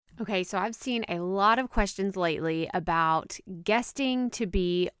Okay, so I've seen a lot of questions lately about guesting to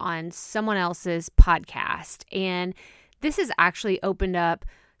be on someone else's podcast. And this has actually opened up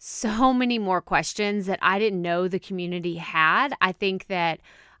so many more questions that I didn't know the community had. I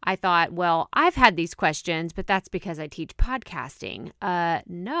thought, well, I've had these questions, but that's because I teach podcasting.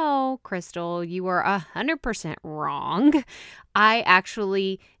 No, Crystal, you are 100% wrong. I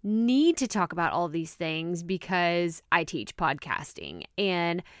actually need to talk about all these things because I teach podcasting.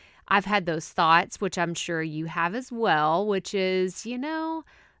 And I've had those thoughts, which I'm sure you have as well, which is,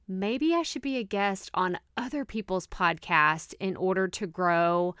 maybe I should be a guest on other people's podcasts in order to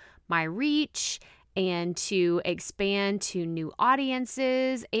grow my reach and to expand to new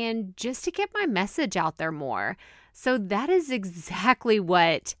audiences and just to get my message out there more. So that is exactly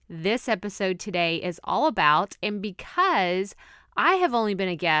what this episode today is all about. And because I have only been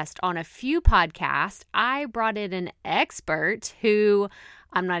a guest on a few podcasts, I brought in an expert who,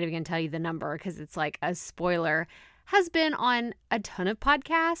 I'm not even going to tell you the number because it's like a spoiler, has been on a ton of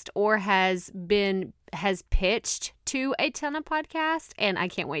podcasts or has pitched to a ton of podcasts. And I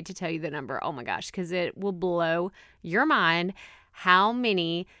can't wait to tell you the number. Oh my gosh, because it will blow your mind how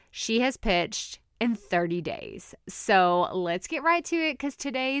many she has pitched in 30 days. So let's get right to it because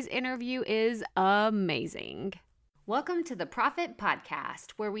today's interview is amazing. Welcome to the Profit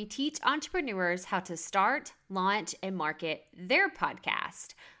Podcast, where we teach entrepreneurs how to start, launch, and market their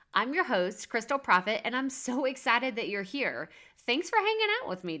podcast. I'm your host, Crystal Profit, and I'm so excited that you're here. Thanks for hanging out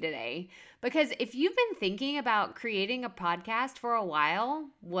with me today. Because if you've been thinking about creating a podcast for a while,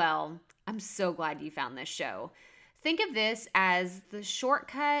 well, I'm so glad you found this show. Think of this as the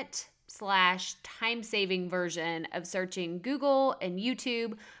shortcut / time-saving version of searching Google and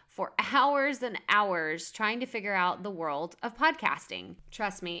YouTube for hours and hours trying to figure out the world of podcasting.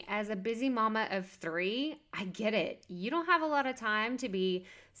 Trust me, as a busy mama of 3, I get it. You don't have a lot of time to be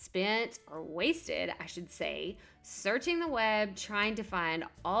spent or wasted, I should say, searching the web, trying to find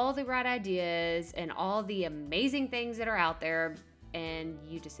all the right ideas and all the amazing things that are out there, and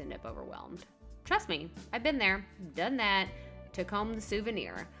you just end up overwhelmed. Trust me, I've been there, done that, took home the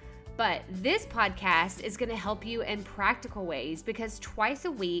souvenir. But this podcast is going to help you in practical ways because twice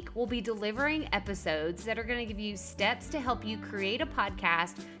a week we'll be delivering episodes that are going to give you steps to help you create a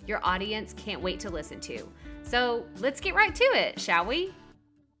podcast your audience can't wait to listen to. So let's get right to it, shall we?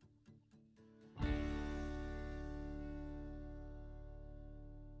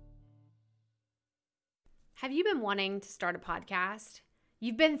 Have you been wanting to start a podcast?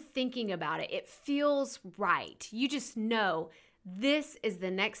 You've been thinking about it. It feels right. You just know this is the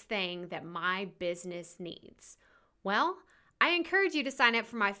next thing that my business needs. Well, I encourage you to sign up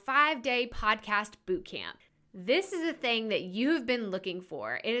for my 5-day podcast bootcamp. This is a thing that you have been looking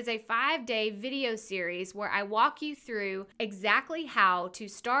for. It is a 5-day video series where I walk you through exactly how to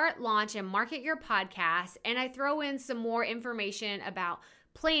start, launch, and market your podcast, and I throw in some more information about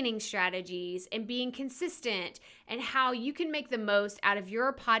planning strategies and being consistent and how you can make the most out of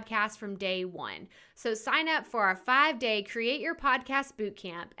your podcast from day one. So sign up for our 5-day Create Your Podcast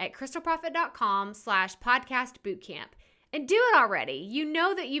Bootcamp at crystalprofit.com/podcast bootcamp. And do it already. You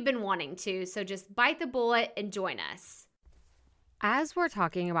know that you've been wanting to, so just bite the bullet and join us. As we're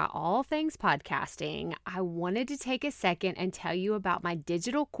talking about all things podcasting, I wanted to take a second and tell you about my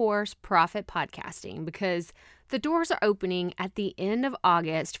digital course, Profit Podcasting, because the doors are opening at the end of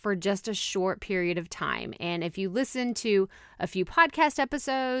August for just a short period of time. And if you listen to a few podcast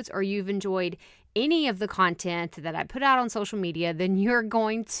episodes or you've enjoyed any of the content that I put out on social media, then you're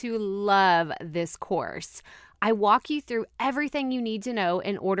going to love this course. I walk you through everything you need to know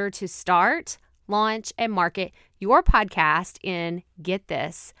in order to start, launch, and market your podcast in, get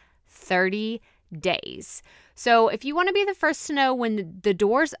this, 30 days. So if you want to be the first to know when the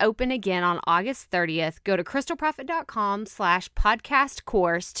doors open again on August 30th, go to crystalprofit.com/podcast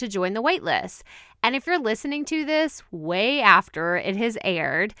course to join the waitlist. And if you're listening to this way after it has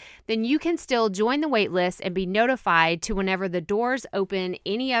aired, then you can still join the waitlist and be notified to whenever the doors open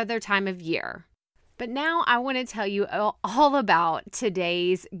any other time of year. But now I want to tell you all about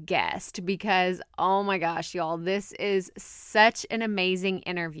today's guest because, oh my gosh, y'all, this is such an amazing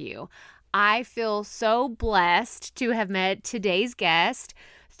interview. I feel so blessed to have met today's guest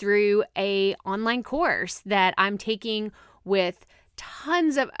through an online course that I'm taking with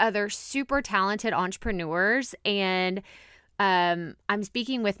tons of other super talented entrepreneurs. And I'm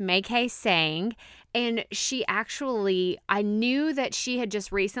speaking with Mai-kee Tsang. And I knew that she had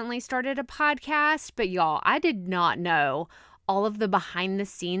just recently started a podcast, but y'all, I did not know all of the behind the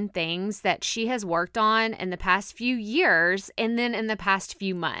scene things that she has worked on in the past few years and then in the past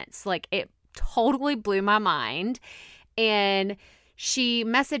few months. Like, it totally blew my mind. And she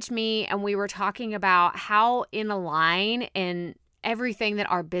messaged me and we were talking about how in a line and everything that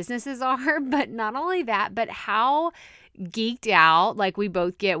our businesses are, but not only that, but how geeked out like we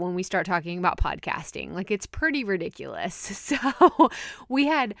both get when we start talking about podcasting. Like it's pretty ridiculous. So we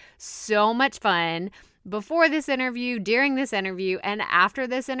had so much fun before this interview, during this interview, and after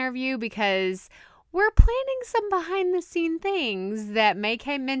this interview because we're planning some behind the scene things that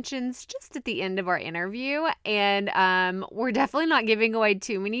Mai-kee mentions just at the end of our interview. And we're definitely not giving away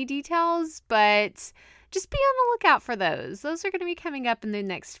too many details, but just be on the lookout for those. Those are going to be coming up in the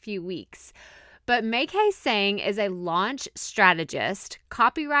next few weeks. But Mai-kee Tsang is a launch strategist,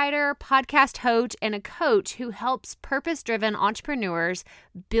 copywriter, podcast host, and a coach who helps purpose-driven entrepreneurs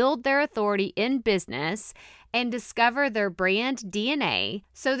build their authority in business and discover their brand DNA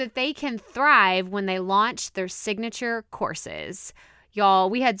so that they can thrive when they launch their signature courses. Y'all,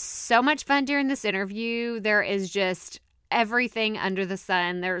 we had so much fun during this interview. There is just everything under the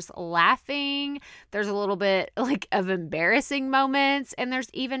sun. There's laughing, there's a little bit like of embarrassing moments, and there's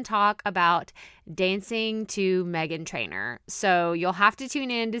even talk about dancing to Meghan Trainor. So you'll have to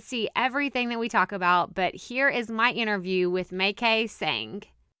tune in to see everything that we talk about, but here is my interview with Mai-kee Tsang.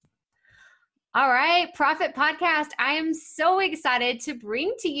 All right, Profit Podcast. I am so excited to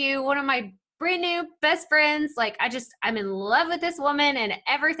bring to you one of my brand new best friends. I'm in love with this woman and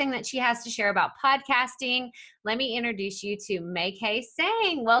everything that she has to share about podcasting. Let me introduce you to Mai-kee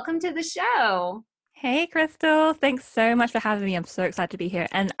Tsang. Welcome to the show. Hey, Crystal. Thanks so much for having me. I'm so excited to be here.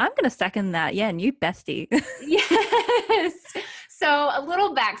 And I'm going to second that. Yeah, new bestie. Yes. So a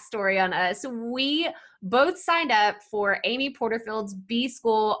little backstory on us. We both signed up for Amy Porterfield's B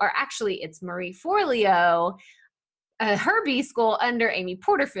School, or actually it's Marie Forleo, her B School under Amy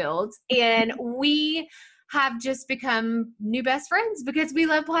Porterfield. And we have just become new best friends because we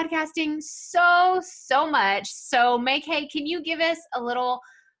love podcasting so much. So Mai-kee, can you give us a little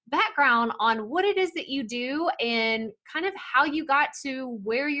background on what it is that you do and kind of how you got to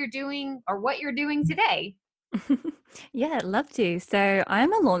where you're doing or what you're doing today? Yeah, I'd love to. So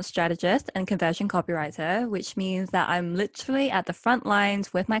I'm a launch strategist and conversion copywriter, which means that I'm literally at the front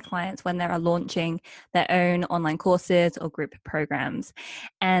lines with my clients when they are launching their own online courses or group programs.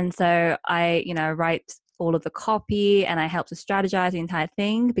 And so I, write all of the copy and I help to strategize the entire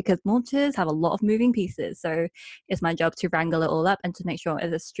thing because launches have a lot of moving pieces. So it's my job to wrangle it all up and to make sure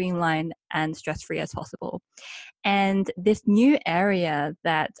it's as streamlined and stress-free as possible. And this new area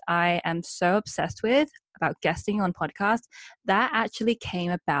that I am so obsessed with about guesting on podcasts, that actually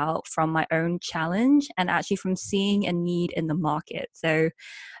came about from my own challenge and actually from seeing a need in the market. So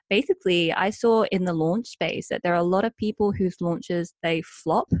basically, I saw in the launch space that there are a lot of people whose launches, they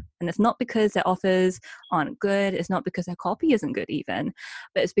flop. And it's not because their offers aren't good. It's not because their copy isn't good even,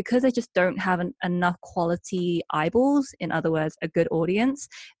 but it's because they just don't have enough quality eyeballs. In other words, a good audience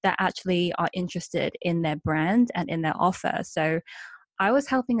that actually are interested in their brand and in their offer. So I was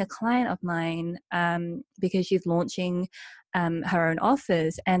helping a client of mine because she's launching her own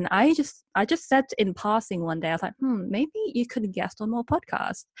offers, and I just said in passing one day, I was like, maybe you could guest on more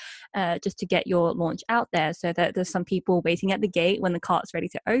podcasts just to get your launch out there, so that there's some people waiting at the gate when the cart's ready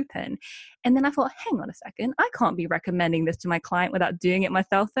to open. And then I thought, hang on a second, I can't be recommending this to my client without doing it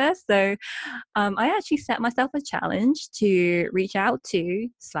myself first. So I actually set myself a challenge to reach out to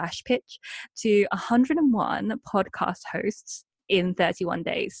 /pitch to 101 podcast hosts in 31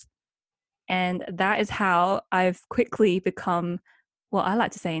 days. And that is how I've quickly become, well, I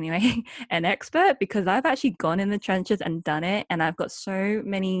like to say anyway, an expert, because I've actually gone in the trenches and done it. And I've got so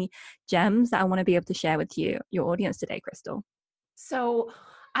many gems that I want to be able to share with you, your audience today, Crystal. So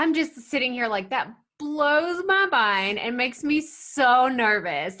I'm just sitting here like that blows my mind and makes me so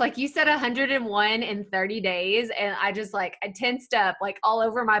nervous. Like you said, 101 in 30 days. And I just I tensed up like all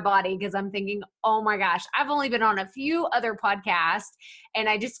over my body because I'm thinking, oh my gosh, I've only been on a few other podcasts and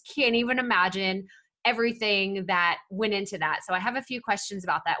I just can't even imagine everything that went into that. So I have a few questions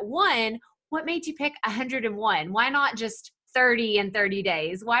about that. One, what made you pick 101? Why not just 30 in 30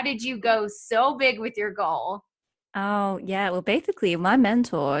 days? Why did you go so big with your goal? Oh, yeah. Well, basically, my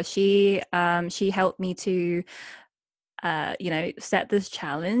mentor, she helped me to, set this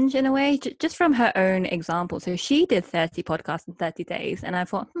challenge in a way, just from her own example. So she did 30 podcasts in 30 days. And I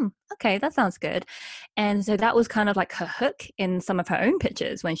thought, okay, that sounds good. And so that was kind of like her hook in some of her own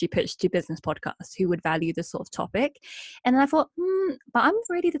pitches when she pitched to business podcasts who would value this sort of topic. And then I thought, but I'm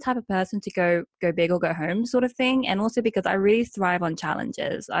really the type of person to go big or go home sort of thing. And also because I really thrive on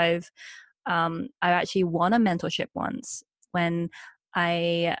challenges. I actually won a mentorship once when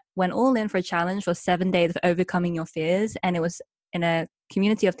I went all in for a challenge for 7 days of overcoming your fears. And it was in a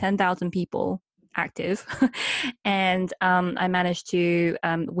community of 10,000 people. active. And I managed to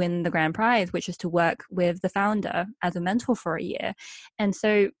win the grand prize, which is to work with the founder as a mentor for a year. And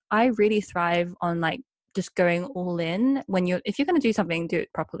so I really thrive on like just going all in. If you're going to do something, do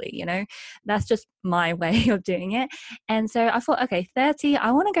it properly, that's just my way of doing it. And so I thought, okay, 30,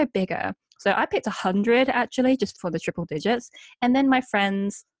 I want to go bigger. So I picked 100 actually, just for the triple digits. And then my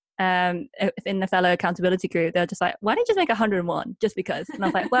friends in the fellow accountability group, they're just like, why don't you just make 101 just because? And I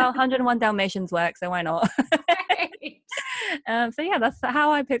was like, well, 101 Dalmatians work, so why not? Right. So yeah, that's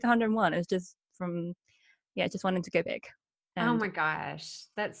how I picked 101. It's just just wanting to go big. Oh And my gosh,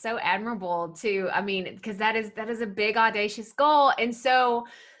 that's so admirable too. I mean, because that is a big audacious goal. And so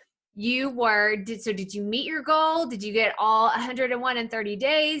did you meet your goal? Did you get all 101 in 30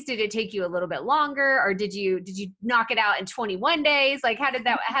 days? Did it take you a little bit longer, or did you knock it out in 21 days? Like how did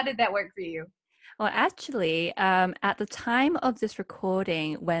that work for you? well, actually, at the time of this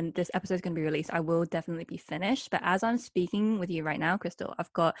recording, when this episode is going to be released, I will definitely be finished. But as I'm speaking with you right now, Crystal,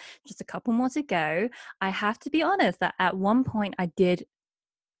 I've got just a couple more to go. I have to be honest that at one point I did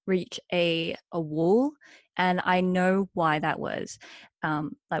reach a wall, and I know why that was.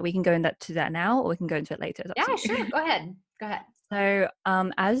 Like we can go into that now, or we can go into it later. It's up to Yeah, you. sure. Go ahead. Go ahead. So,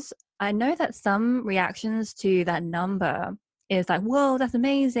 as I know that some reactions to that number is like, whoa, that's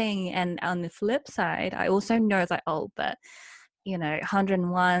amazing. And on the flip side, I also know it's like, oh, but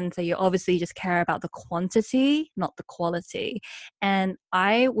 101. So you obviously just care about the quantity, not the quality. And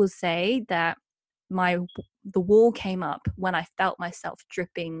I will say that the wall came up when I felt myself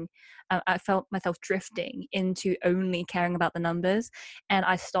dripping. I felt myself drifting into only caring about the numbers, and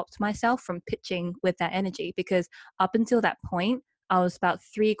I stopped myself from pitching with that energy, because up until that point, I was about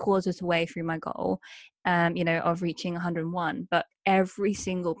 3/4 away through my goal, of reaching 101. But every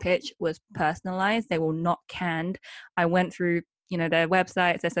single pitch was personalized. They were not canned. I went through their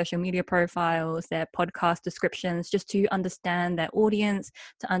websites, their social media profiles, their podcast descriptions, just to understand their audience,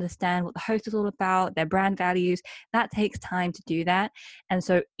 to understand what the host is all about, their brand values. That takes time to do that. And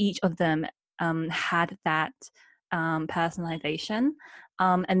so each of them had that personalization.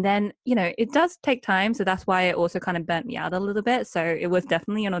 And then, it does take time. So that's why it also kind of burnt me out a little bit. So it was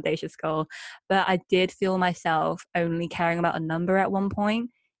definitely an audacious goal. But I did feel myself only caring about a number at one point.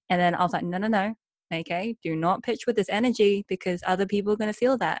 And then I was like, no. Okay, do not pitch with this energy, because other people are going to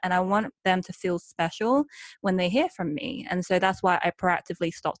feel that. And I want them to feel special when they hear from me. And so that's why I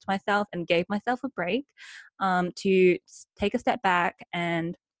proactively stopped myself and gave myself a break, to take a step back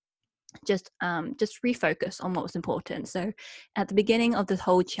and just refocus on what was important. So at the beginning of this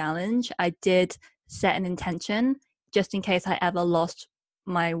whole challenge, I did set an intention just in case I ever lost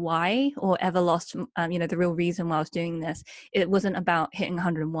my why, or ever lost the real reason why I was doing this. It wasn't about hitting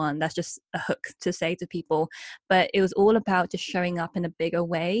 101. That's just a hook to say to people, but it was all about just showing up in a bigger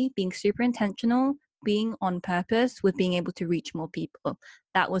way, being super intentional, being on purpose, with being able to reach more people.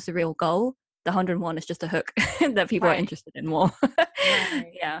 That was the real goal. The 101 is just a hook that people are Right. interested in more.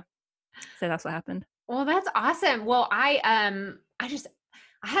 Right. Yeah, so that's what happened. Well, that's awesome. Well, I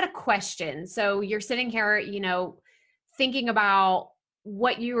had a question. So you're sitting here, thinking about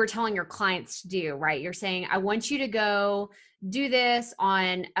what you were telling your clients to do, right? You're saying, I want you to go do this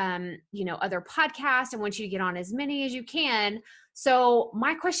on, other podcasts. I want you to get on as many as you can. So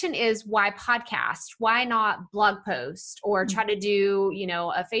my question is, why podcast? Why not blog post, or try to do,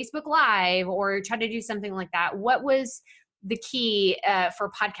 a Facebook Live, or try to do something like that? What was the key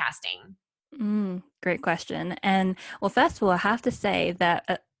for podcasting? Great question. And well, first of all, I have to say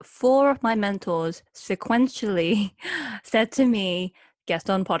that 4 of my mentors sequentially said to me,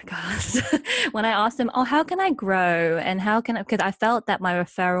 guest on podcast. When I asked them, oh, how can I grow? And how can I, because I felt that my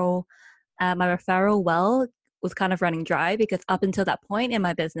referral well was kind of running dry, because up until that point in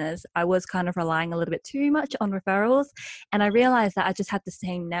my business, I was kind of relying a little bit too much on referrals. And I realized that I just had the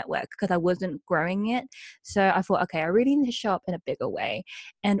same network because I wasn't growing it. So I thought, okay, I really need to show up in a bigger way.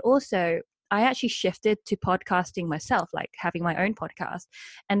 And also, I actually shifted to podcasting myself, like having my own podcast.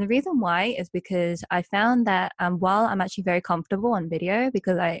 And the reason why is because I found that while I'm actually very comfortable on video,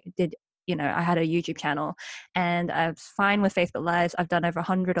 because I did, I had a YouTube channel, and I was fine with Facebook Lives. I've done over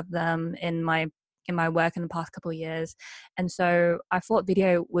 100 of them in my work in the past couple of years. And so I thought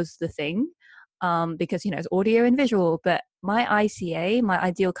video was the thing, because, it's audio and visual. But my ICA, my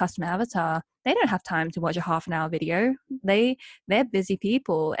ideal customer avatar, they don't have time to watch a half an hour video. They're busy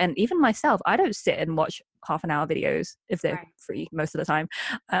people. And even myself, I don't sit and watch half an hour videos if they're Right. free most of the time.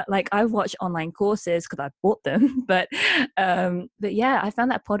 Like I watch online courses because I bought them. But yeah, I found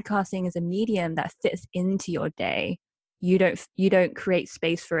that podcasting is a medium that fits into your day. You don't create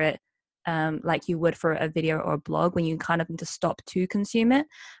space for it like you would for a video or a blog, when you kind of need to stop to consume it.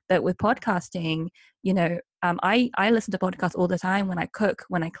 But with podcasting, I listen to podcasts all the time when I cook,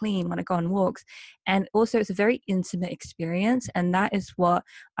 when I clean, when I go on walks. And also it's a very intimate experience. And that is what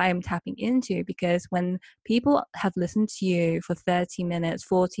I am tapping into, because when people have listened to you for 30 minutes,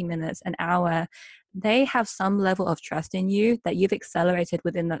 40 minutes, an hour, they have some level of trust in you that you've accelerated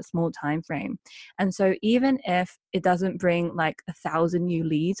within that small time frame. And so even if it doesn't bring like 1,000 new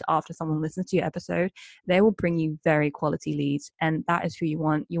leads after someone listens to your episode, they will bring you very quality leads. And that is who you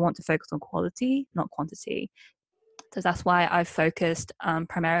want. You want to focus on quality, not quantity. So that's why I've focused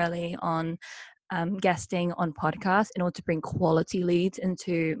primarily on guesting on podcasts in order to bring quality leads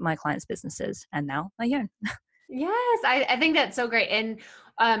into my clients' businesses, and now my own. Yes, I think that's so great. And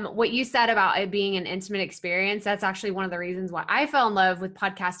what you said about it being an intimate experience, that's actually one of the reasons why I fell in love with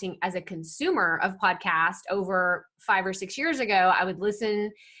podcasting as a consumer of podcast over 5 or 6 years ago. I would listen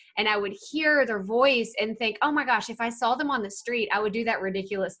and I would hear their voice and think, oh my gosh, if I saw them on the street, I would do that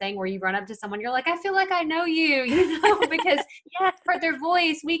ridiculous thing where you run up to someone, you're like, I feel like I know you, because Yeah. for their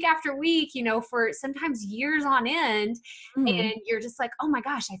voice week after week, for sometimes years on end. Mm. And you're just like, oh my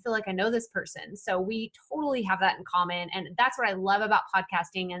gosh, I feel like I know this person. So we totally have that in common. And that's what I love about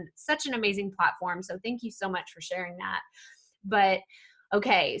podcasting, and such an amazing platform. So thank you so much for sharing that. But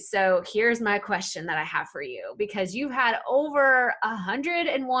okay, so here's my question that I have for you, because you've had over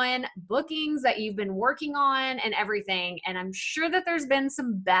 101 bookings that you've been working on and everything. And I'm sure that there's been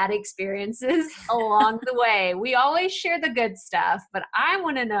some bad experiences along the way. We always share the good stuff, but I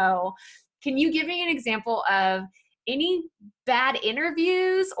want to know, can you give me an example of any bad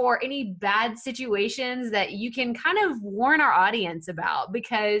interviews or any bad situations that you can kind of warn our audience about?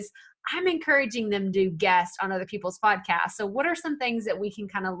 Because I'm encouraging them to guest on other people's podcasts. So what are some things that we can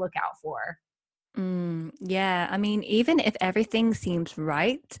kind of look out for? Yeah, I mean, even if everything seems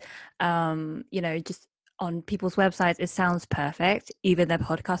right, just on people's websites, it sounds perfect. Even their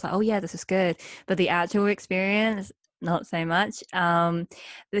podcast, like, oh yeah, this is good, but the actual experience, not so much.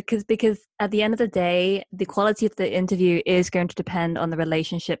 Because at the end of the day, the quality of the interview is going to depend on the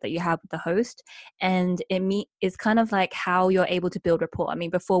relationship that you have with the host, and it's kind of like how you're able to build rapport. I mean,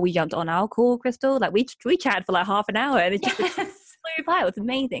 before we jumped on our call, Crystal, like we chatted for like half an hour, and it just Yes. flew by. It was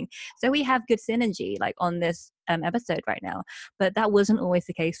amazing. So we have good synergy like on this episode right now. But that wasn't always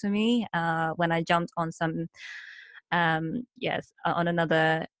the case for me when I jumped on on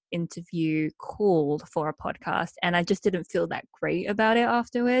another interview called for a podcast, and I just didn't feel that great about it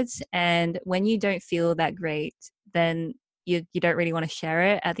afterwards. And when you don't feel that great, then you don't really want to share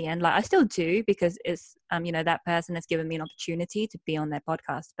it at the end. Like I still do, because it's that person has given me an opportunity to be on their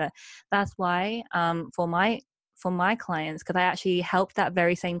podcast. But that's why for my clients, because I actually helped that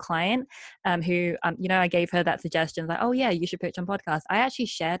very same client who I gave her that suggestion, like, oh yeah, you should pitch on podcast. I actually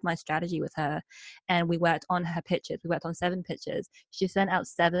shared my strategy with her, and we worked on her pitches. We worked on 7 pitches. She sent out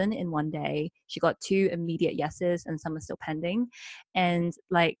 7 in one day. She got 2 immediate yeses, and some are still pending. And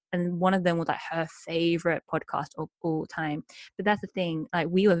one of them was like her favorite podcast of all time. But that's the thing, like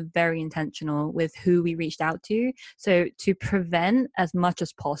we were very intentional with who we reached out to. So to prevent as much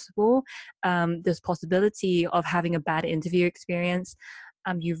as possible this possibility of having a bad interview experience,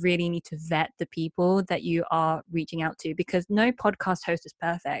 you really need to vet the people that you are reaching out to, because no podcast host is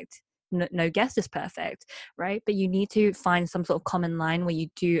perfect. No guest is perfect, right? But you need to find some sort of common line where you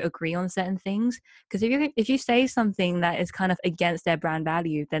do agree on certain things. Because if you say something that is kind of against their brand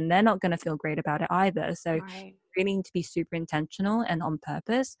value, then they're not going to feel great about it either. So Right. you really need to be super intentional and on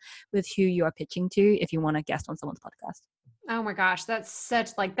purpose with who you are pitching to if you want to guest on someone's podcast. Oh my gosh, that's such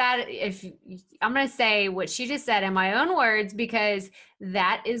like that. If I'm going to say what she just said in my own words, because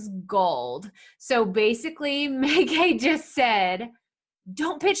that is gold. So basically, Mai-kee just said,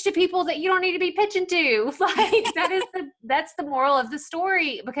 don't pitch to people that you don't need to be pitching to. Like that's the moral of the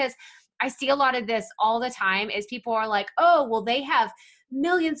story, because I see a lot of this all the time is people are like, oh, well, they have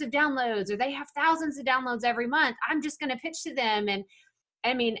millions of downloads or they have thousands of downloads every month. I'm just going to pitch to them. And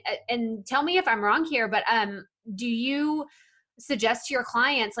I mean, and tell me if I'm wrong here, but do you suggest to your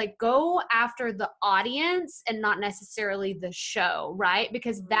clients like go after the audience and not necessarily the show, right?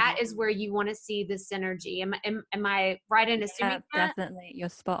 Because that is where you want to see the synergy. Am I right in assuming Yeah, that? definitely. You're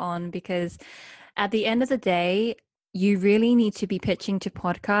spot on, because at the end of the day, you really need to be pitching to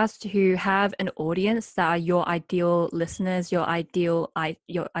podcasts who have an audience that are your ideal listeners, your ideal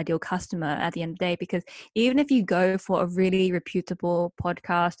customer at the end of the day. Because even if you go for a really reputable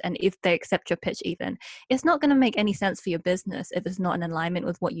podcast, and if they accept your pitch, even, it's not going to make any sense for your business if it's not in alignment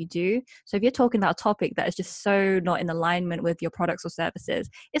with what you do. So if you're talking about a topic that is just so not in alignment with your products or services,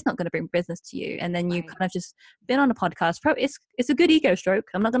 it's not going to bring business to you. And then you Right. kind of just been on a podcast. It's a good ego stroke,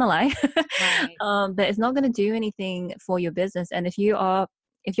 I'm not going to lie. Right. But it's not going to do anything for your business. And if you're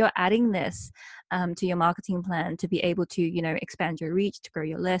adding this to your marketing plan to be able to, expand your reach, to grow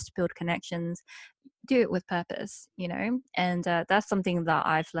your list, build connections, do it with purpose, and that's something that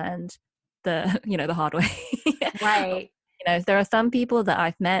I've learned the hard way. Right. There are some people that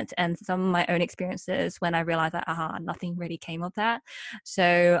I've met and some of my own experiences when I realized that, nothing really came of that.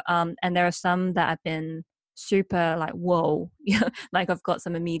 So, and there are some that have been super like, whoa, like I've got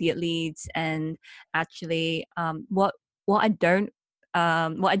some immediate leads. And actually, what I don't,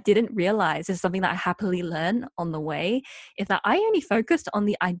 what I didn't realize is something that I happily learned on the way, is that I only focused on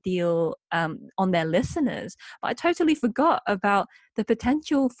the ideal, on their listeners, but I totally forgot about the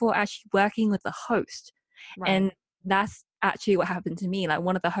potential for actually working with the host. Right. And that's actually what happened to me. Like,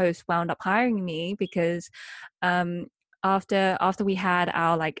 one of the hosts wound up hiring me because um after we had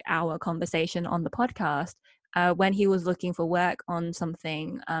our conversation on the podcast, when he was looking for work on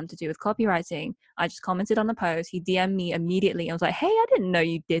something to do with copywriting, I just commented on the post. He DM'd me immediately and was like, "Hey, I didn't know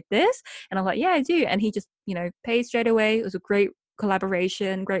you did this." And I was like, "Yeah, I do." And he just, paid straight away. It was a great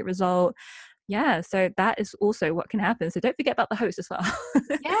collaboration, great result. Yeah, so that is also what can happen. So don't forget about the host as well.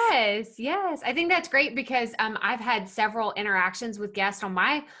 Yes, yes. I think that's great because I've had several interactions with guests on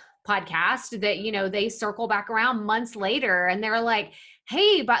my podcast that, they circle back around months later and they're like,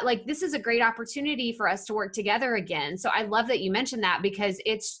 hey, but like, this is a great opportunity for us to work together again. So I love that you mentioned that because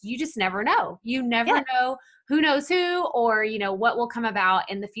you just never know. You never Yeah. know who knows who, or, what will come about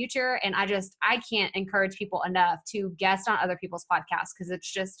in the future. And I can't encourage people enough to guest on other people's podcasts because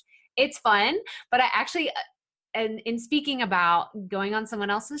it's fun. But I actually, and in speaking about going on someone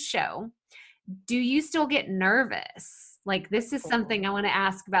else's show, do you still get nervous? Like, this is something I want to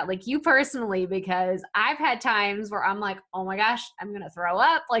ask about, like, you personally, because I've had times where I'm like, oh my gosh, I'm going to throw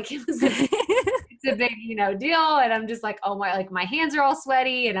up. Like, it's a big, deal. And I'm just like, oh my, like my hands are all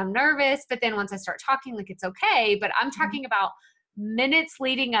sweaty and I'm nervous. But then once I start talking, like, it's okay. But I'm talking about minutes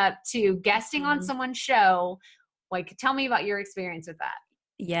leading up to guesting on Mhm. someone's show. Like, tell me about your experience with that.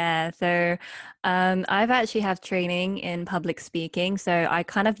 Yeah, so I've actually have training in public speaking, so I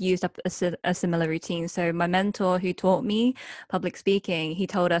kind of used up a similar routine. So my mentor who taught me public speaking, he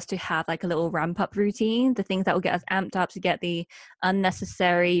told us to have like a little ramp up routine, the things that will get us amped up to get the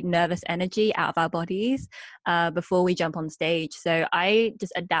unnecessary nervous energy out of our bodies before we jump on stage. So I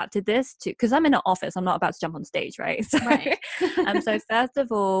just adapted this to, because I'm in an office, I'm not about to jump on stage, right? So, Right. so first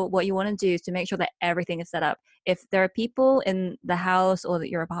of all, what you want to do is to make sure that everything is set up. If there are people in the house or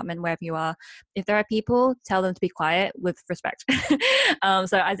your apartment, wherever you are, if there are people, tell them to be quiet with respect.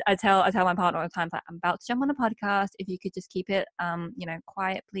 So I tell my partner all the time that I'm about to jump on a podcast. If you could just keep it,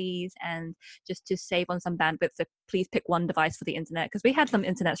 quiet, please, and just to save on some bandwidth. So please pick one device for the internet, because we had some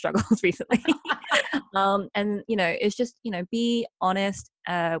internet struggles recently. And it's just, be honest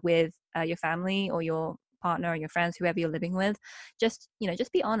with your family or your partner or your friends, whoever you're living with. Just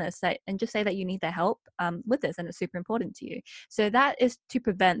be honest, and just say that you need their help with this, and it's super important to you. So that is to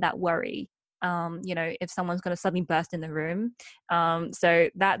prevent that worry, if someone's going to suddenly burst in the room. So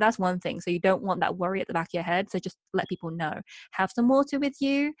that's one thing. So you don't want that worry at the back of your head. So just let people know. Have some water with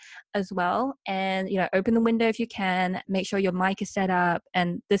you as well, and open the window if you can. Make sure your mic is set up.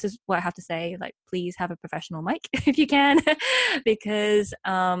 And this is what I have to say, like, please have a professional mic if you can, because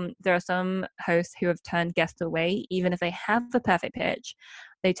there are some hosts who have turned guests away even if they have the perfect pitch.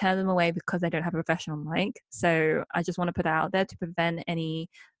 They turn them away because they don't have a professional mic. So I just want to put it out there to prevent any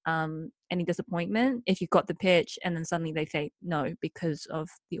disappointment if you've got the pitch and then suddenly they say no because of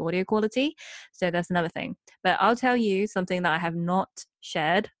the audio quality. So that's another thing. But I'll tell you something that I have not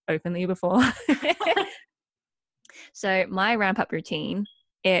shared openly before. So my ramp up routine,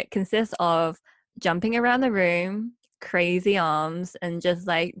 it consists of jumping around the room, crazy arms, and just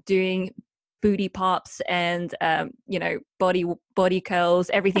like doing booty pops and body curls,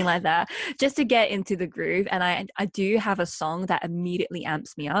 everything like that, just to get into the groove. And I do have a song that immediately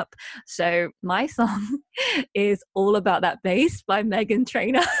amps me up. So my song is All About That Bass by Megan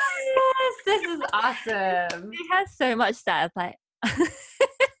Trainor. Yes, this is awesome. It has so much that like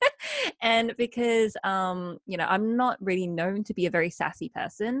and because I'm not really known to be a very sassy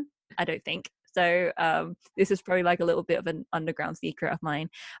person, I don't think. So this is probably like a little bit of an underground secret of mine.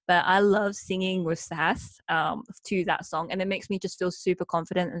 But I love singing with sass to that song, and it makes me just feel super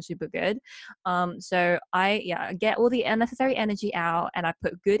confident and super good. So I get all the unnecessary energy out, and I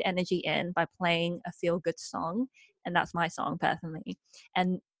put good energy in by playing a feel good song, and that's my song personally.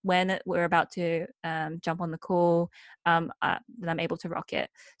 And when we're about to jump on the call, then I'm able to rock it.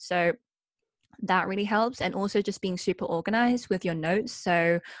 So that really helps. And also just being super organized with your notes.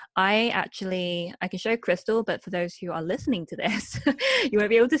 So I can show Crystal, but for those who are listening to this, you won't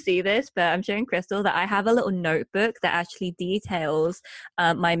be able to see this, but I'm showing Crystal that I have a little notebook that actually details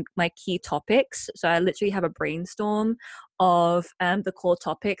my key topics. So I literally have a brainstorm of the core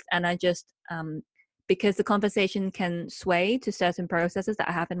topics, and I just because the conversation can sway to certain processes that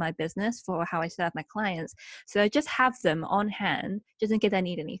I have in my business for how I serve my clients. So I just have them on hand just in case I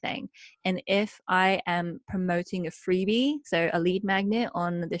need anything. And if I am promoting a freebie, so a lead magnet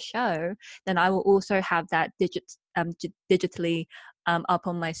on the show, then I will also have that digitally up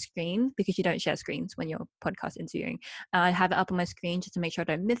on my screen, because you don't share screens when you're podcast interviewing. I have it up on my screen just to make sure I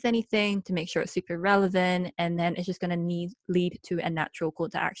don't miss anything, to make sure it's super relevant, and then it's just going to lead to a natural call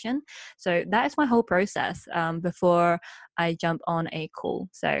to action. So that is my whole process before I jump on a call.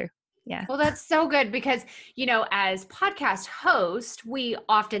 So yeah. Well, that's so good because, as podcast host, we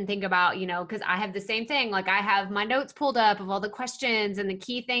often think about, because I have the same thing. Like I have my notes pulled up of all the questions and the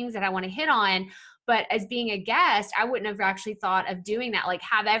key things that I want to hit on. But as being a guest, I wouldn't have actually thought of doing that. Like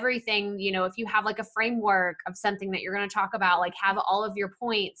have everything, if you have like a framework of something that you're going to talk about, like have all of your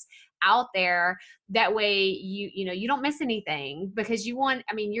points out there. That way you don't miss anything, because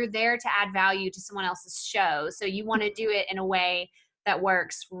you're there to add value to someone else's show. So you want to do it in a way that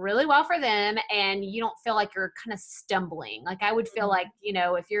works really well for them, and you don't feel like you're kind of stumbling. Like I would feel like,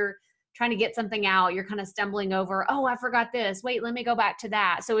 if you're trying to get something out, you're kind of stumbling over, oh, I forgot this. Wait, let me go back to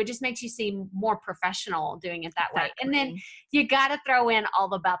that. So it just makes you seem more professional doing it that way. And then you got to throw in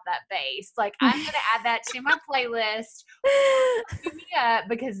All About That Bass. Like I'm going to add that to my playlist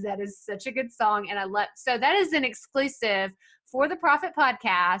because that is such a good song. And so that is an exclusive for the Profit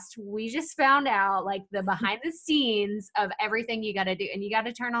Podcast. We just found out like the behind the scenes of everything you got to do, and you got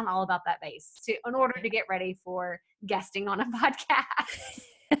to turn on All About That Bass in order to get ready for guesting on a podcast.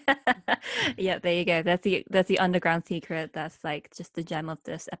 Yeah, there you go. That's the underground secret. That's like just the gem of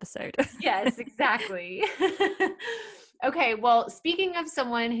this episode. Yes, exactly. Okay, well, speaking of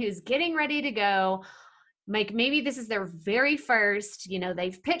someone who's getting ready to go, like maybe this is their very first,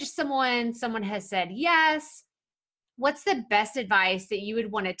 they've pitched someone has said yes. What's the best advice that you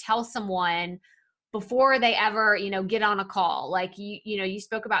would want to tell someone before they ever, get on a call? Like you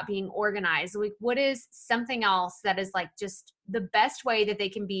spoke about being organized. Like what is something else that is like just the best way that they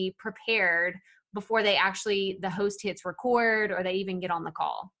can be prepared before the host hits record or they even get on the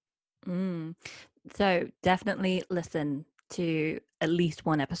call? So definitely listen to at least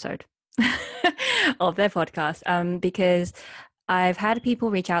one episode of their podcast, because I've had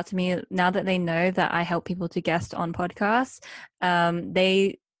people reach out to me now that they know that I help people to guest on podcasts.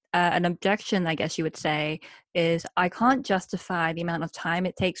 An objection, I guess you would say, is I can't justify the amount of time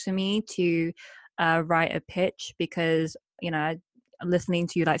it takes for me to write a pitch, because, listening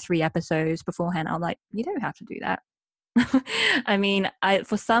to like 3 episodes beforehand, I'm like, you don't have to do that. I mean,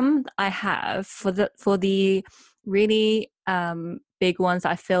 for some I have, for the really big ones,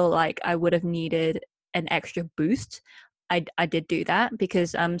 I feel like I would have needed an extra boost. I did do that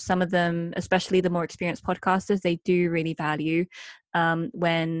because some of them, especially the more experienced podcasters, they do really value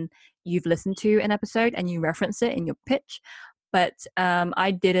when you've listened to an episode and you reference it in your pitch. But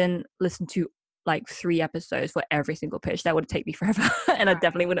I didn't listen to like 3 episodes for every single pitch. That would take me forever and I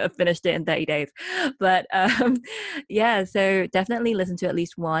definitely wouldn't have finished it in 30 days. But yeah, so definitely listen to at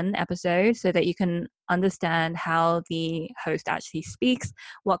least one episode so that you can understand how the host actually speaks,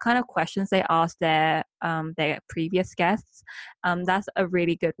 what kind of questions they ask their previous guests. That's a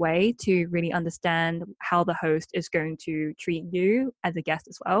really good way to really understand how the host is going to treat you as a guest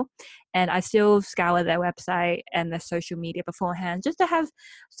as well. And I still scour their website and their social media beforehand just to have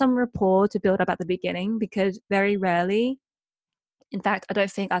some rapport to build up at the beginning, because very rarely, in fact, I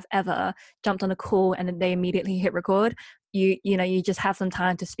don't think I've ever jumped on a call and then they immediately hit record. You just have some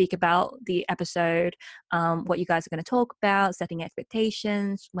time to speak about the episode, what you guys are going to talk about, setting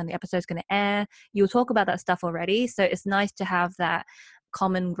expectations, when the episode's going to air. You'll talk about that stuff already. So it's nice to have that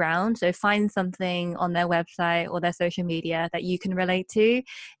common ground. So find something on their website or their social media that you can relate to,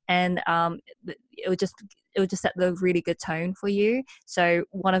 and it will just it would just set the really good tone for you. So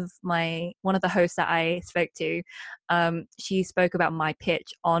one of the hosts that I spoke to, she spoke about my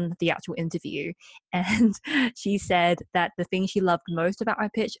pitch on the actual interview, and she said that the thing she loved most about my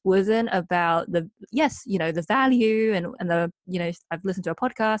pitch wasn't about the value and the, I've listened to a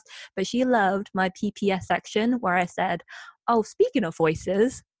podcast, but she loved my PPS section where I said, oh, speaking of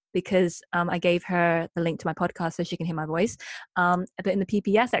voices, because I gave her the link to my podcast so she can hear my voice. But in the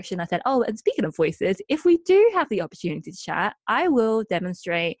PPS section, I said, oh, and speaking of voices, if we do have the opportunity to chat, I will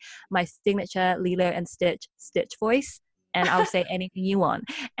demonstrate my signature Lilo and Stitch voice, and I'll say anything you want.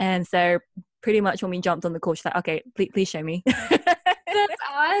 And so pretty much when we jumped on the call, she's like, okay, please show me. That's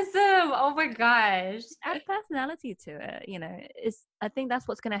awesome. Oh my gosh. Add personality to it. I think that's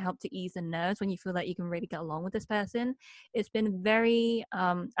what's going to help to ease the nerves when you feel like you can really get along with this person. It's been very,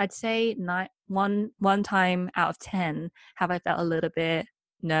 I'd say one time out of 10 have I felt a little bit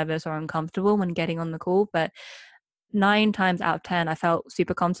nervous or uncomfortable when getting on the call, but 9 times out of 10 I felt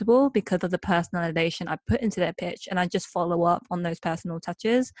super comfortable because of the personalization I put into their pitch, and I just follow up on those personal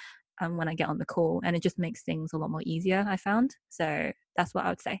touches when I get on the call, and it just makes things a lot more easier, I found. So that's what I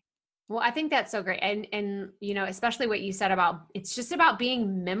would say. Well, I think that's so great. And, especially what you said about, it's just about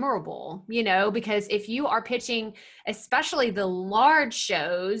being memorable, because if you are pitching, especially the large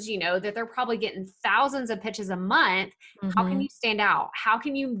shows, that they're probably getting thousands of pitches a month, how can you stand out? How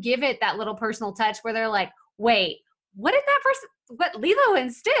can you give it that little personal touch where they're like, wait, what did that person, what, Lilo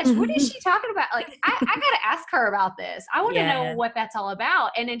and Stitch, what is she talking about? Like, I got to ask her about this. I want to know what that's all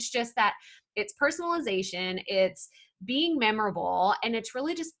about. And it's just that it's personalization, it's being memorable, and it's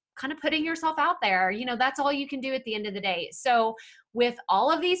really just kind of putting yourself out there. That's all you can do at the end of the day. So with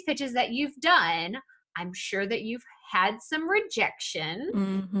all of these pitches that you've done, I'm sure that you've had some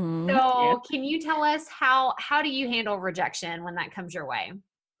rejection. So can you tell us how do you handle rejection when that comes your way?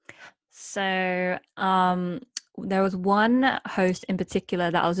 So there was one host in particular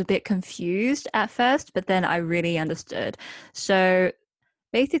that I was a bit confused at first, but then I really understood. So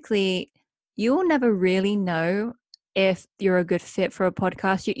basically, you'll never really know if you're a good fit for a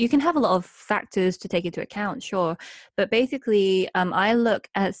podcast. You can have a lot of factors to take into account, sure. But basically, I look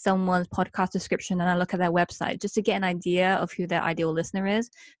at someone's podcast description and I look at their website just to get an idea of who their ideal listener is,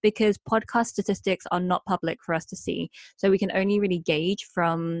 because podcast statistics are not public for us to see. So we can only really gauge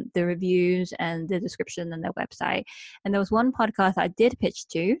from the reviews and the description and their website. And there was one podcast I did pitch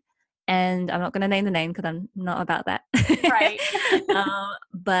to, and I'm not going to name the name because I'm not about that. Right.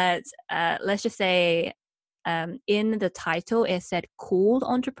 But let's just say in the title it said cool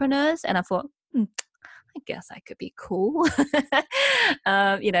entrepreneurs, and I thought, I guess I could be cool.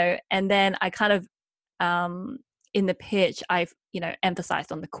 And then I kind of in the pitch I've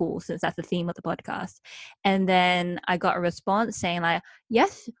emphasized on the cool, since that's the theme of the podcast. And then I got a response saying like,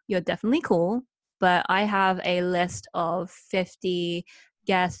 yes, you're definitely cool, but I have a list of 50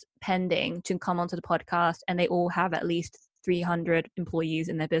 guests pending to come onto the podcast, and they all have at least 300 employees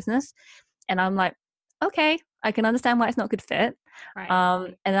in their business. And I'm like, okay, I can understand why it's not a good fit.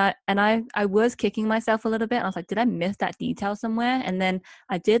 Right. And I was kicking myself a little bit. I was like, did I miss that detail somewhere? And then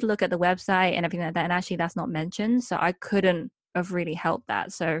I did look at the website and everything like that, and actually that's not mentioned, so I couldn't have really helped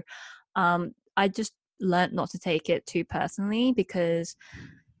that. So I just learned not to take it too personally, because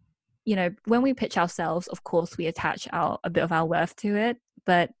when we pitch ourselves, of course we attach a bit of our worth to it,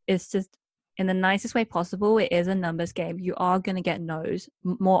 but it's just in the nicest way possible. It is a numbers game. You are going to get no's.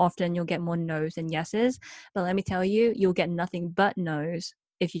 More often you'll get more no's than yeses, but let me tell you, you'll get nothing but no's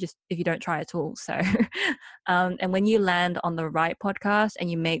if you don't try at all. So and when you land on the right podcast and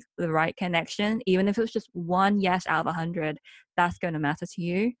you make the right connection, even if it's just one yes out of 100, that's going to matter to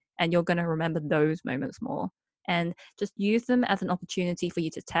you, and you're going to remember those moments more. And just use them as an opportunity for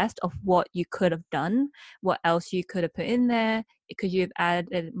you to test of what you could have done, what else you could have put in there. Could you have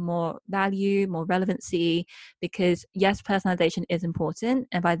added more value, more relevancy? Because yes, personalization is important.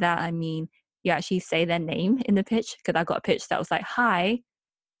 And by that, I mean, you actually say their name in the pitch, because I got a pitch that was like, hi,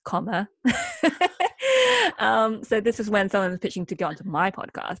 comma. So this is when someone was pitching to go onto my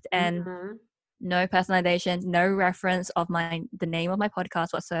podcast, and no personalization, no reference of the name of my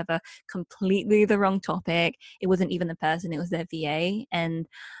podcast whatsoever, completely the wrong topic. It wasn't even the person, it was their VA, and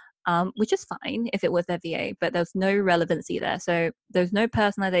which is fine if it was their VA, but there's no relevancy there. So there's no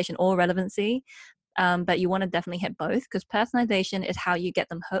personalization or relevancy, but you want to definitely hit both, because personalization is how you get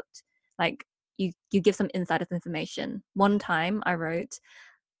them hooked. Like you give some insider information. One time I wrote,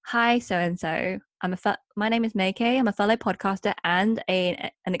 hi so-and-so, My name is Mai-kee. I'm a fellow podcaster and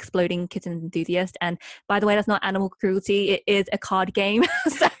an exploding kitten enthusiast. And by the way, that's not animal cruelty. It is a card game.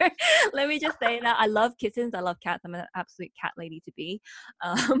 So let me just say that I love kittens. I love cats. I'm an absolute cat lady to be.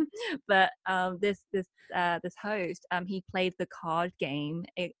 Um, but this host, he played the card game,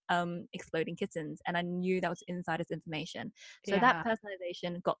 Exploding Kittens, and I knew that was insider's information. So that Yeah.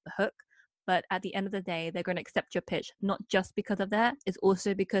 personalization got the hook. But at the end of the day, they're going to accept your pitch, not just because of that, it's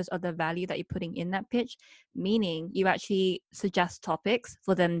also because of the value that you're putting in that pitch, meaning you actually suggest topics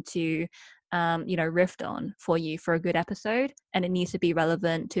for them to, riff on for you for a good episode. And it needs to be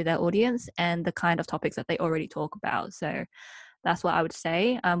relevant to their audience and the kind of topics that they already talk about. So that's what I would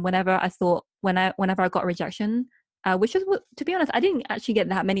say. Whenever I got rejection, which is, to be honest, I didn't actually get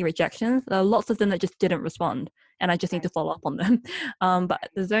that many rejections. There are lots of them that just didn't respond, and I just need to follow up on them. But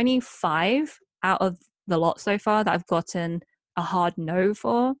there's only 5 out of the lot so far that I've gotten a hard no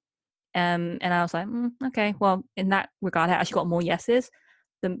for. And I was like, okay, well, in that regard, I actually got more yeses.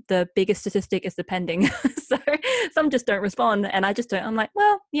 The biggest statistic is the pending. So some just don't respond, and I just don't. I'm like,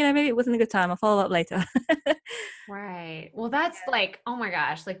 well, maybe it wasn't a good time. I'll follow up later. Right. Well, that's like, oh my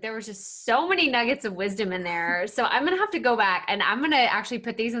gosh, like there was just so many nuggets of wisdom in there. So I'm going to have to go back and I'm going to actually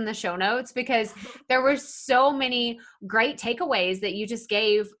put these in the show notes because there were so many great takeaways that you just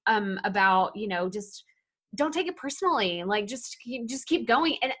gave about, just don't take it personally. Like just keep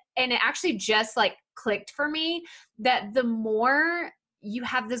going. And it actually just like clicked for me that the more you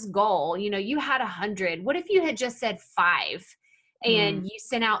have this goal, you had 100. What if you had just said 5? And you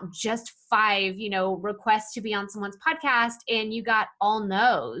sent out just 5, requests to be on someone's podcast and you got all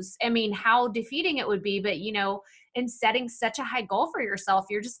no's. I mean, how defeating it would be, but in setting such a high goal for yourself,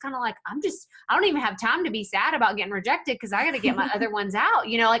 you're just kind of like, I don't even have time to be sad about getting rejected because I got to get my other ones out.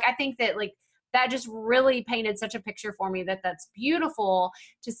 Like I think that like that just really painted such a picture for me that's beautiful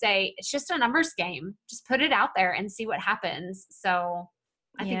to say, it's just a numbers game. Just put it out there and see what happens. So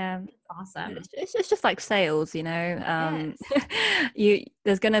I think that's awesome. It's just like sales, Yes.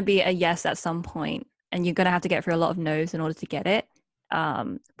 There's going to be a yes at some point, and you're going to have to get through a lot of no's in order to get it.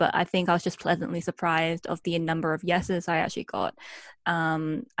 But I think I was just pleasantly surprised of the number of yeses I actually got.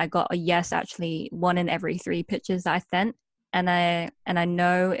 I got a yes, actually 1 in every 3 pitches that I sent. And I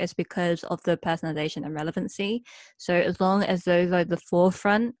know it's because of the personalization and relevancy. So as long as those are the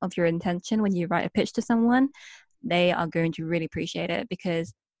forefront of your intention when you write a pitch to someone, they are going to really appreciate it,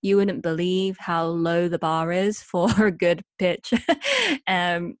 because you wouldn't believe how low the bar is for a good pitch.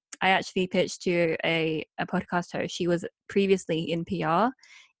 I actually pitched to a podcast host. She was previously in PR,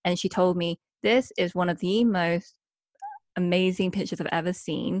 and she told me, this is one of the most amazing pitches I've ever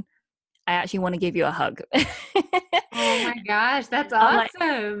seen. I actually want to give you a hug. Oh my gosh, that's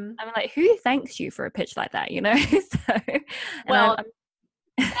awesome. I'm like, who thanks you for a pitch like that, So, well,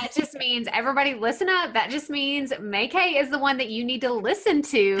 that just means, everybody listen up. That just means Mai-kee is the one that you need to listen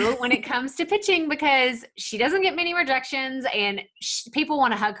to when it comes to pitching, because she doesn't get many rejections and people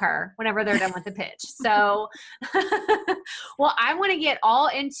want to hug her whenever they're done with the pitch. So, well, I want to get all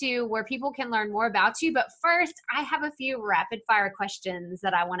into where people can learn more about you. But first, I have a few rapid fire questions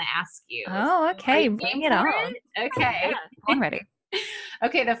that I want to ask you. Oh, okay. Bring it on. Okay. Yeah, I'm ready.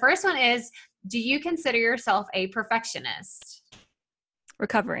 Okay. The first one is, do you consider yourself a perfectionist?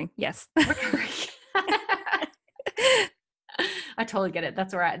 Recovering, yes. Recovering. I totally get it.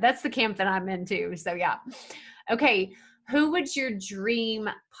 That's the camp that I'm into. So yeah. Okay. Who would your dream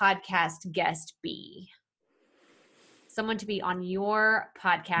podcast guest be? Someone to be on your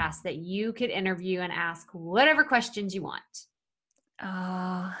podcast that you could interview and ask whatever questions you want.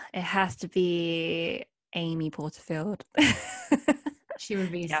 It has to be Amy Porterfield. She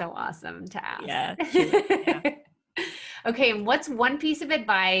would be so awesome to ask. Yeah. Okay, and what's one piece of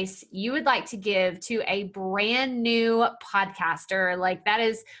advice you would like to give to a brand new podcaster? Like, that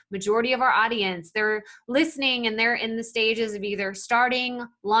is majority of our audience. They're listening and they're in the stages of either starting,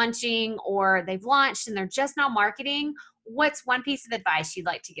 launching, or they've launched and they're just now marketing. What's one piece of advice you'd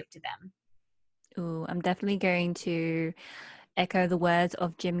like to give to them? Ooh, I'm definitely going to echo the words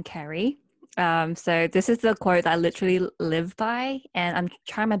of Jim Carrey. So this is the quote that I literally live by, and I'm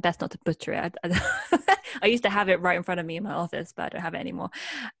trying my best not to butcher it. I used to have it right in front of me in my office, but I don't have it anymore.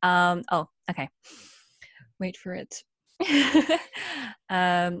 Okay. Wait for it.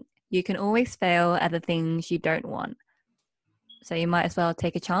 You can always fail at the things you don't want. So you might as well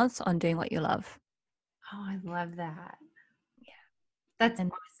take a chance on doing what you love. Oh, I love that. That's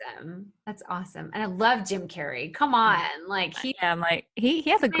awesome. That's awesome. And I love Jim Carrey. Come on. Like he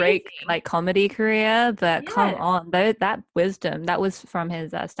has a great like comedy career, but come on, though, that wisdom, that was from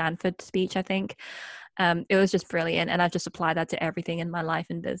his Stanford speech, I think. It was just brilliant. And I've just applied that to everything in my life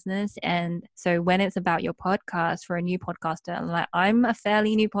and business. And so when it's about your podcast for a new podcaster, I'm a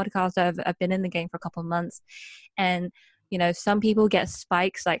fairly new podcaster. I've been in the game for a couple of months. And, some people get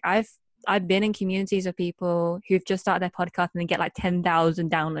spikes. Like I've been in communities of people who've just started their podcast and they get like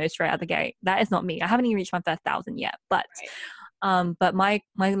 10,000 downloads straight out the gate. That is not me. I haven't even reached my first 1,000 yet, but my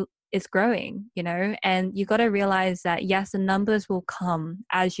it's growing, and you got to realize that yes, the numbers will come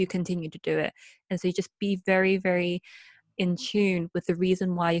as you continue to do it. And so you just be very, very in tune with the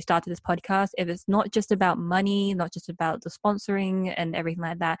reason why you started this podcast. If it's not just about money, not just about the sponsoring and everything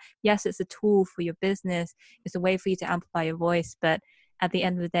like that, yes, it's a tool for your business. It's a way for you to amplify your voice, but at the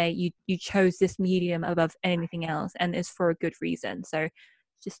end of the day, you chose this medium above anything else, and it's for a good reason. So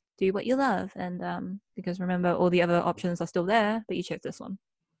just do what you love, and because remember, all the other options are still there, but you chose this one.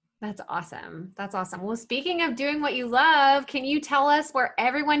 That's awesome. That's awesome. Well, speaking of doing what you love, can you tell us where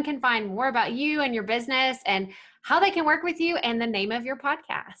everyone can find more about you and your business and how they can work with you and the name of your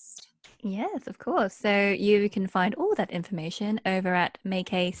podcast? Yes, of course. So you can find all that information over at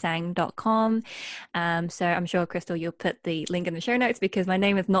Mai-kee.com. So I'm sure, Crystal, you'll put the link in the show notes because my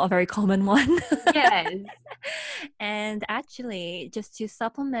name is not a very common one. Yes. And actually, just to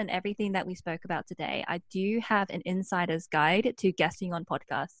supplement everything that we spoke about today, I do have an insider's guide to guesting on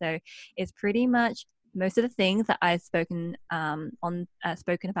podcasts. So it's pretty much most of the things that I've spoken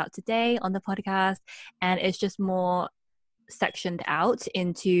about today on the podcast, and it's just more sectioned out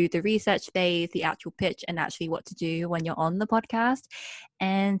into the research phase, the actual pitch, and actually what to do when you're on the podcast.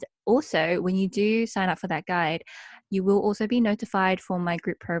 And also, when you do sign up for that guide, you will also be notified for my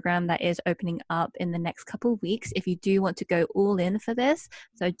group program that is opening up in the next couple of weeks if you do want to go all in for this.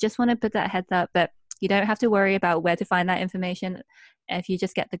 So I just want to put that heads up, but you don't have to worry about where to find that information. If you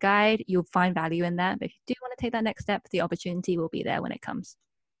just get the guide, you'll find value in that. But if you do want to take that next step, the opportunity will be there when it comes.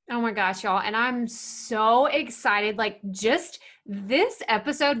 Oh my gosh, y'all. And I'm so excited. Like, just this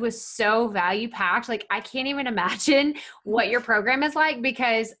episode was so value packed. Like, I can't even imagine what your program is like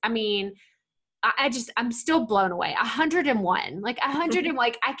because, I mean, I'm still blown away. 101, like 100, and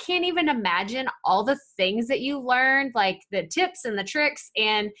like, I can't even imagine all the things that you learned, like the tips and the tricks.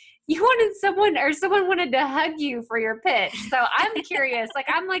 And you wanted someone wanted to hug you for your pitch. So I'm curious,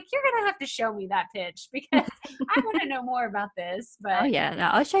 I'm like, you're going to have to show me that pitch because I want to know more about this. But oh yeah, no,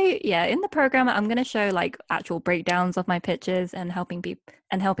 I'll show you. Yeah, in the program, I'm going to show like actual breakdowns of my pitches and helping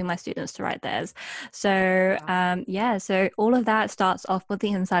my students to write theirs. So so all of that starts off with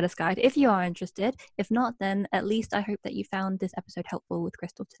the insider's guide. If you are interested, if not, then at least I hope that you found this episode helpful with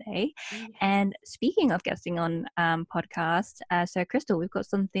Crystal today. Yes. And speaking of guesting on podcasts, so Crystal, we've got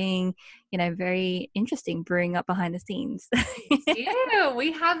something very interesting brewing up behind the scenes.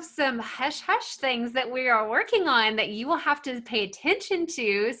 We have some hush hush things that we are working on that you will have to pay attention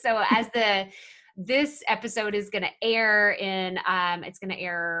to. So as this episode is going to air it's going to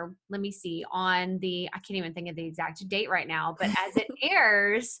air, let me see, I can't even think of the exact date right now, but as it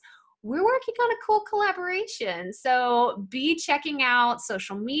airs, we're working on a cool collaboration. So be checking out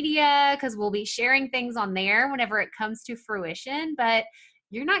social media because we'll be sharing things on there whenever it comes to fruition, but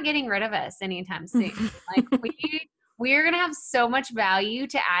you're not getting rid of us anytime soon. We're going to have so much value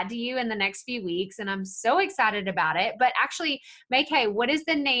to add to you in the next few weeks, and I'm so excited about it. But actually, Mai-kee, what is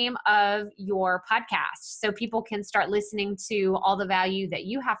the name of your podcast so people can start listening to all the value that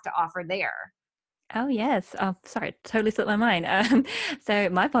you have to offer there? Oh, yes. Sorry, totally slipped my mind. So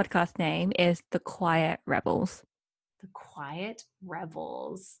my podcast name is The Quiet Rebels. The Quiet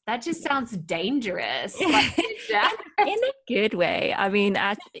Rebels. That just sounds dangerous. In a good way. I mean,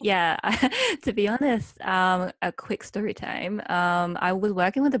 to be honest, a quick story time. I was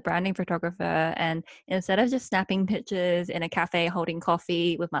working with a branding photographer, and instead of just snapping pictures in a cafe holding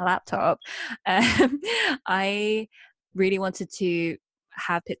coffee with my laptop, I really wanted to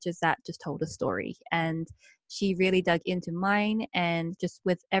have pictures that just told a story. And she really dug into mine, and just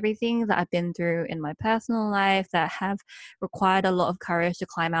with everything that I've been through in my personal life that have required a lot of courage to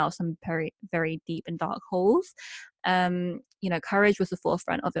climb out of some very, very deep and dark holes, courage was the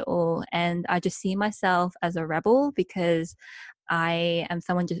forefront of it all. And I just see myself as a rebel because I am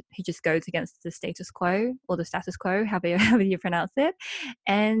someone who just goes against the status quo, or the status quo, however you pronounce it.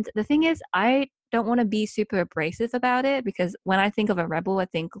 And the thing is, I don't want to be super abrasive about it, because when I think of a rebel, I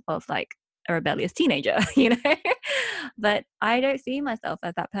think of like a rebellious teenager, but I don't see myself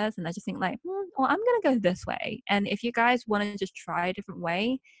as that person. I just think like, well, I'm going to go this way. And if you guys want to just try a different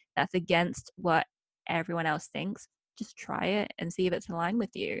way that's against what everyone else thinks, just try it and see if it's aligned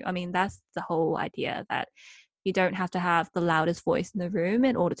with you. I mean, that's the whole idea, that you don't have to have the loudest voice in the room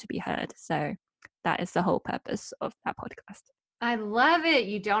in order to be heard. So that is the whole purpose of that podcast. I love it.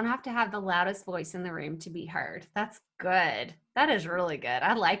 You don't have to have the loudest voice in the room to be heard. That's good. That is really good.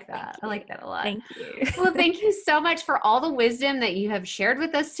 I like that. I like that a lot. Thank you. Well, thank you so much for all the wisdom that you have shared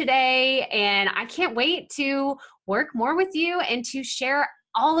with us today. And I can't wait to work more with you and to share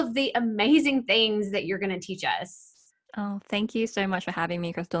all of the amazing things that you're going to teach us. Oh, thank you so much for having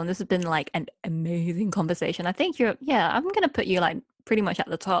me, Crystal. And this has been like an amazing conversation. I think I'm going to put you like pretty much at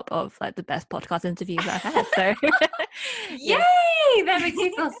the top of like the best podcast interviews I've had. So, yay! That makes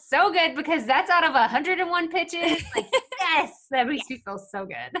me feel so good because that's out of 101 pitches. Like, yes, that makes me feel so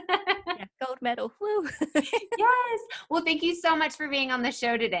good. Yeah, gold medal. Woo. Yes. Well, thank you so much for being on the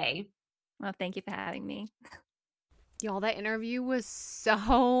show today. Well, thank you for having me. Y'all, that interview was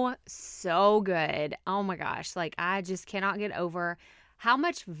so good. Oh my gosh. Like, I just cannot get over how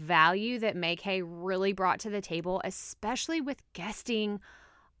much value that Mai-kee really brought to the table, especially with guesting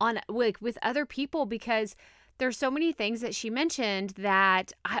on with other people, because there's so many things that she mentioned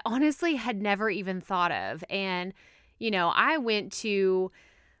that I honestly had never even thought of. And, I went to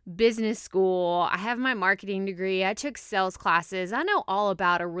business school. I have my marketing degree. I took sales classes. I know all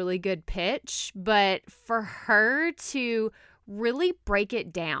about a really good pitch, but for her to really break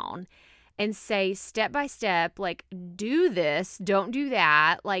it down and say step by step, like, do this, don't do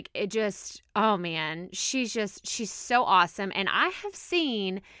that. Like, it just, oh man, she's so awesome. And I have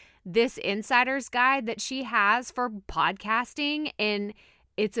seen this insider's guide that she has for podcasting, and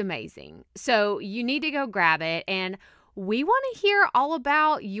it's amazing. So you need to go grab it. And we want to hear all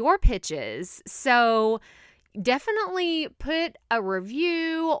about your pitches. So definitely put a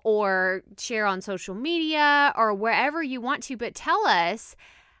review or share on social media or wherever you want to, but tell us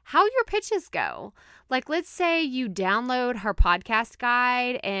how your pitches go. Like, let's say you download her podcast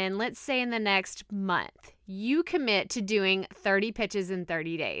guide, and let's say in the next month, you commit to doing 30 pitches in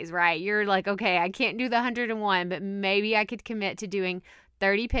 30 days, right? You're like, okay, I can't do the 101, but maybe I could commit to doing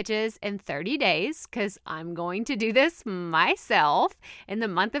 30 pitches in 30 days because I'm going to do this myself in the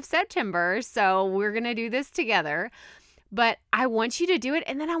month of September. So we're going to do this together. But I want you to do it.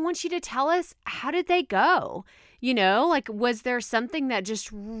 And then I want you to tell us, how did they go? Like, was there something that just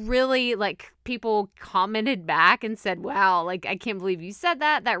really, like, people commented back and said, wow, like, I can't believe you said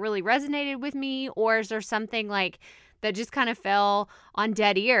that. That really resonated with me. Or is there something like that just kind of fell on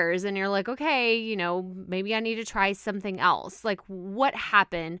dead ears and you're like, okay, maybe I need to try something else? Like, what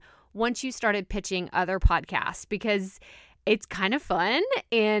happened once you started pitching other podcasts? Because it's kind of fun,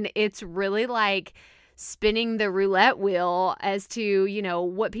 and it's really like spinning the roulette wheel as to,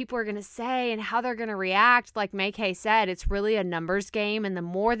 what people are going to say and how they're going to react. Like Mai-kee said, it's really a numbers game. And the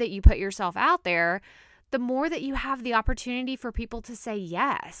more that you put yourself out there, the more that you have the opportunity for people to say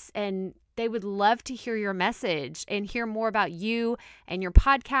yes. And they would love to hear your message and hear more about you and your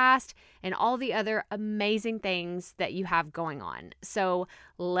podcast and all the other amazing things that you have going on. So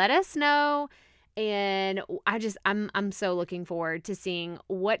let us know. And I'm so looking forward to seeing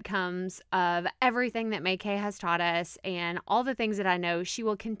what comes of everything that Mai-kee has taught us and all the things that I know she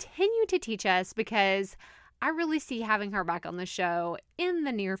will continue to teach us, because I really see having her back on the show in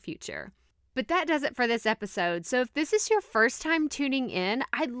the near future. But that does it for this episode. So if this is your first time tuning in,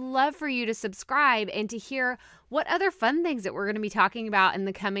 I'd love for you to subscribe and to hear what other fun things that we're going to be talking about in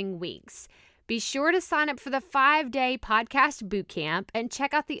the coming weeks. Be sure to sign up for the 5-day podcast bootcamp and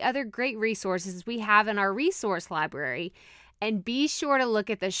check out the other great resources we have in our resource library. And be sure to look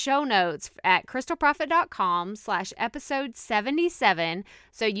at the show notes at crystalprofit.com/episode 77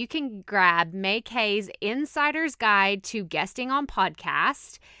 so you can grab Mai-kee's Insider's Guide to Guesting on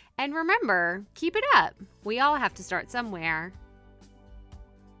Podcast. And remember, keep it up. We all have to start somewhere.